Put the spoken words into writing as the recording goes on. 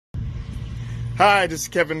Hi, this is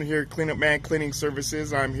Kevin here, Cleanup Man Cleaning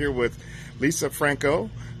Services. I'm here with Lisa Franco,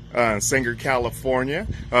 Sanger, California.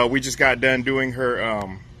 We just got done doing her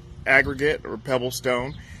aggregate or pebble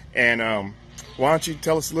stone. And why don't you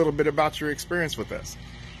tell us a little bit about your experience with us?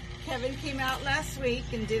 Kevin came out last week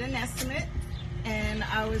and did an estimate, and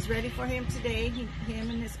I was ready for him today. Him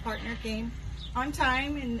and his partner came on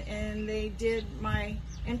time, and they did my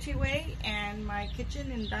entryway and my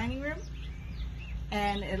kitchen and dining room.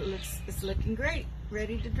 And it's looking great,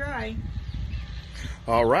 ready to dry.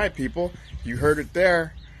 All right, people, you heard it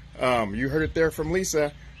there. You heard it there from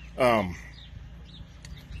Lisa.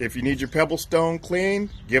 If you need your pebble stone clean,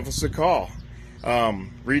 give us a call.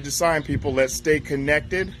 Read the sign, people. Let's stay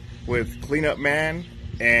connected with Cleanup Man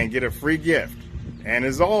and get a free gift. And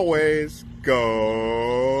as always,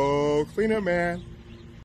 go Cleanup Man.